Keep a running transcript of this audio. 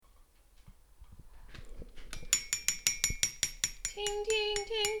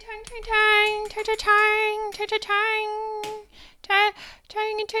tang tang tang, ta ta tang, ta ta tang, ta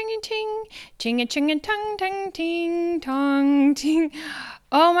tang and ting and ting, ting and ching and tung tang ting tong ting.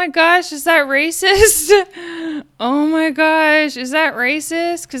 Oh my gosh, is that racist? Oh my gosh, is that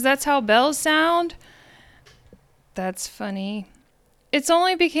racist? Because that's how bells sound. That's funny. It's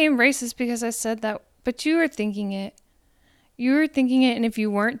only became racist because I said that, but you were thinking it. You were thinking it, and if you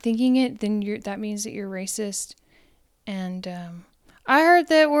weren't thinking it, then that means that you're racist. And I heard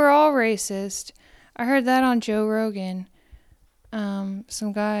that we're all racist. I heard that on Joe Rogan.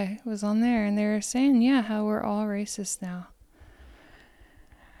 Some guy was on there, and they were saying, yeah, how we're all racist now.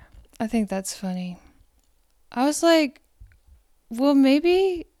 I think that's funny. I was like, well,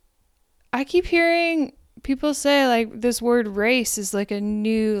 maybe I keep hearing people say, like, this word race is like a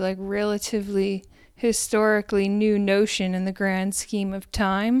new, like, relatively historically new notion in the grand scheme of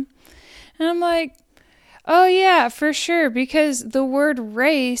time. And I'm like, oh yeah, for sure, because the word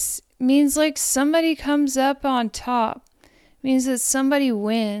race means like somebody comes up on top. It means that somebody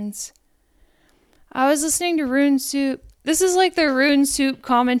wins. I was listening to Rune Soup. This is like the Rune Soup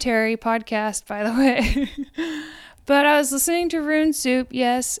commentary podcast, by the way. But I was listening to Rune Soup,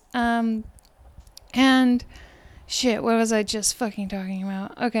 yes. And shit, what was I just fucking talking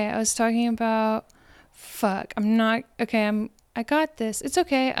about? Okay, I was talking about I got this. It's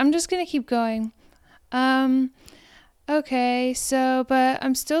okay. I'm just going to keep going. Okay, so, but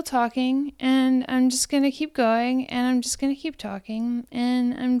I'm still talking, and I'm just going to keep going, and I'm just going to keep talking,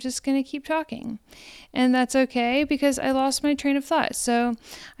 and I'm just going to keep talking. And that's okay, because I lost my train of thought. So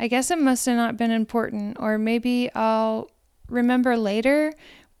I guess it must have not been important, or maybe I'll remember later.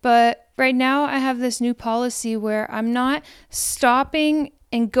 But right now I have this new policy where I'm not stopping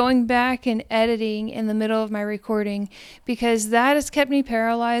and going back and editing in the middle of my recording, because that has kept me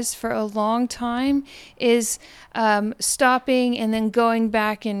paralyzed for a long time, is stopping and then going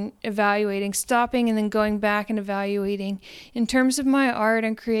back and evaluating, stopping and then going back and evaluating. In terms of my art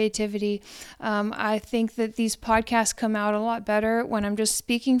and creativity, I think that these podcasts come out a lot better when I'm just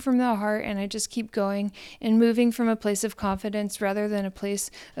speaking from the heart and I just keep going and moving from a place of confidence rather than a place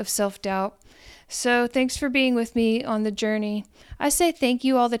of self-doubt. So thanks for being with me on the journey. I say thank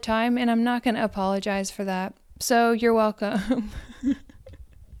you all the time, and I'm not going to apologize for that. So you're welcome.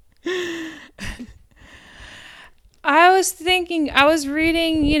 I was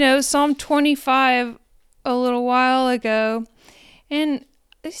reading, Psalm 25 a little while ago, and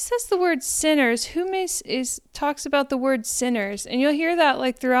it says the word sinners. Talks about the word sinners, and you'll hear that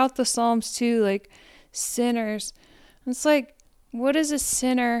like throughout the Psalms too, like sinners. It's like, what is a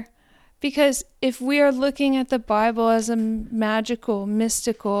sinner? Because if we are looking at the Bible as a magical,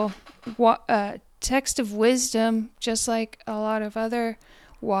 mystical text of wisdom, just like a lot of other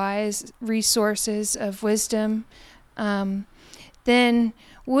wise resources of wisdom, then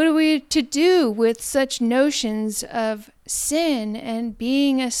what are we to do with such notions of sin and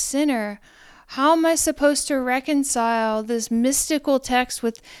being a sinner? How am I supposed to reconcile this mystical text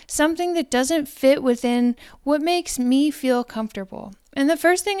with something that doesn't fit within what makes me feel comfortable? And the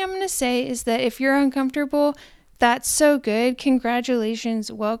first thing I'm going to say is that if you're uncomfortable, that's so good.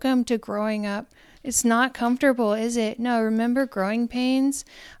 Congratulations. Welcome to growing up. It's not comfortable, is it? No, remember growing pains?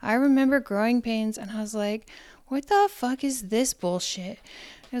 I remember growing pains, and I was like, what the fuck is this bullshit?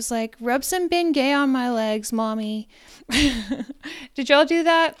 It was like, rub some Bengay on my legs, mommy. Did y'all do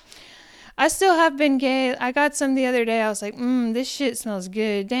that? I still have Bengay. I got some the other day. I was like, this shit smells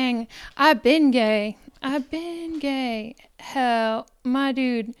good. Dang, I've been gay. Hell, my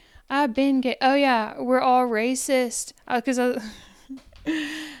dude, I've been gay. Oh yeah, we're all racist. I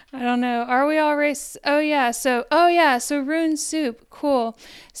don't know. Are we all racist? Oh yeah. So Rune Soup. Cool.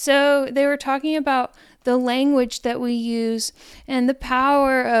 So they were talking about the language that we use and the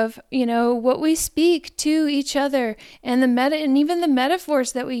power of, what we speak to each other and and even the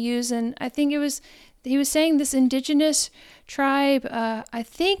metaphors that we use. And I think he was saying this indigenous tribe, I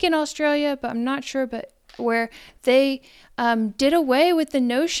think in Australia, but I'm not sure, but where they did away with the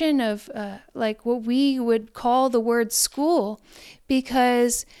notion of like what we would call the word school,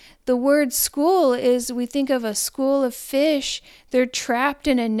 because the word school is, we think of a school of fish, they're trapped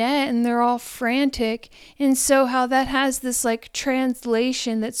in a net and they're all frantic. And so how that has this like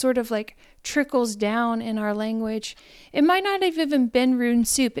translation that sort of like trickles down in our language. It might not have even been Rune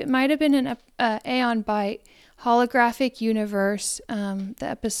Soup. It might have been an Aeon Byte, Holographic Universe. The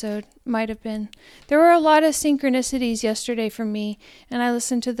episode might have been. There were a lot of synchronicities yesterday for me, and I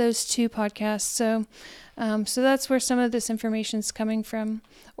listened to those two podcasts. So that's where some of this information's coming from.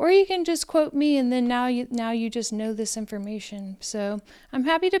 Or you can just quote me, and then now you just know this information. So I'm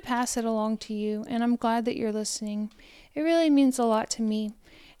happy to pass it along to you, and I'm glad that you're listening. It really means a lot to me.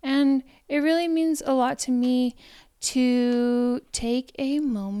 And it really means a lot to me to take a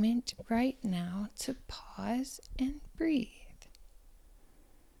moment right now to pause and breathe.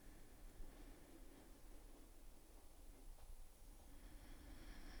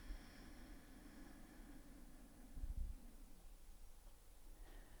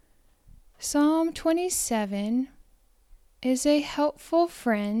 Psalm 27 is a helpful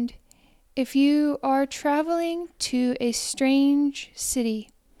friend if you are traveling to a strange city.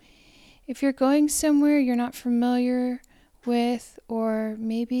 If you're going somewhere you're not familiar with, or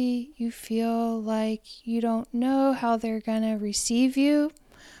maybe you feel like you don't know how they're going to receive you,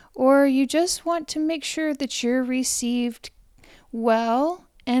 or you just want to make sure that you're received well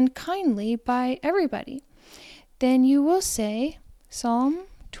and kindly by everybody, then you will say Psalm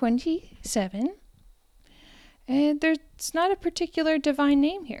 27. And there's not a particular divine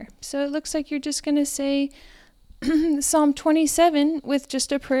name here. So it looks like you're just going to say Psalm 27 with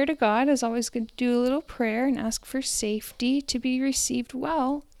just a prayer to God. As always, going to do a little prayer and ask for safety to be received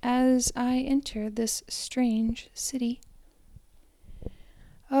well as I enter this strange city.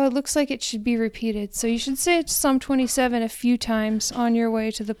 Oh, it looks like it should be repeated. So you should say Psalm 27 a few times on your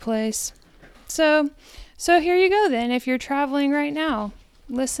way to the place. So here you go then. If you're traveling right now,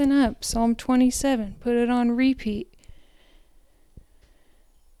 listen up. Psalm 27. Put it on repeat.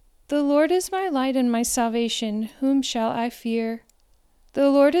 The Lord is my light and my salvation. Whom shall I fear? The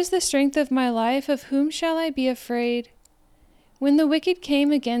Lord is the strength of my life. Of whom shall I be afraid? When the wicked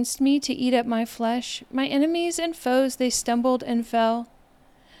came against me to eat up my flesh, my enemies and foes, they stumbled and fell.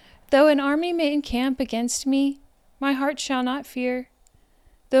 Though an army may encamp against me, my heart shall not fear.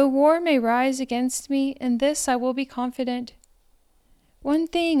 Though war may rise against me, in this I will be confident. One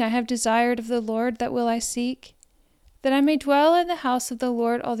thing I have desired of the Lord, that will I seek, that I may dwell in the house of the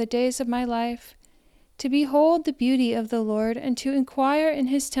Lord all the days of my life, to behold the beauty of the Lord, and to inquire in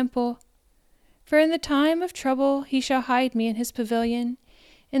his temple. For in the time of trouble he shall hide me in his pavilion.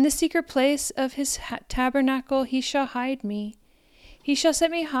 In the secret place of his tabernacle he shall hide me. He shall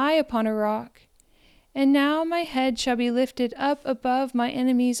set me high upon a rock. And now my head shall be lifted up above my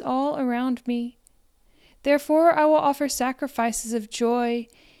enemies all around me. Therefore I will offer sacrifices of joy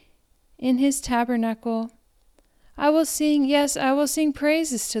in his tabernacle. I will sing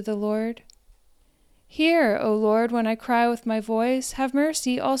praises to the Lord. Hear, O Lord, when I cry with my voice. Have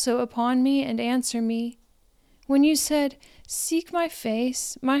mercy also upon me and answer me. When you said, "Seek my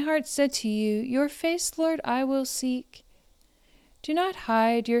face," my heart said to you, "Your face, Lord, I will seek." Do not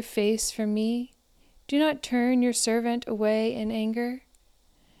hide your face from me. Do not turn your servant away in anger.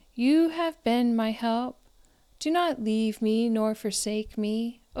 You have been my help. Do not leave me nor forsake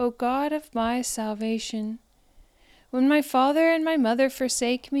me, O God of my salvation. When my father and my mother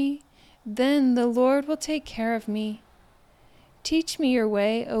forsake me, then the Lord will take care of me. Teach me your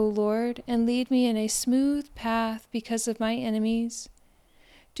way, O Lord, and lead me in a smooth path because of my enemies.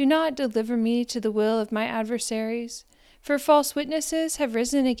 Do not deliver me to the will of my adversaries, for false witnesses have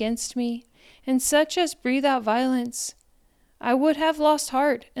risen against me, and such as breathe out violence. I would have lost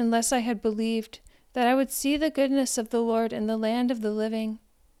heart unless I had believed that I would see the goodness of the Lord in the land of the living.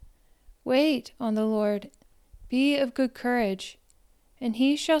 Wait on the Lord, be of good courage, and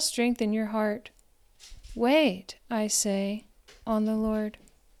he shall strengthen your heart. Wait, I say, on the Lord.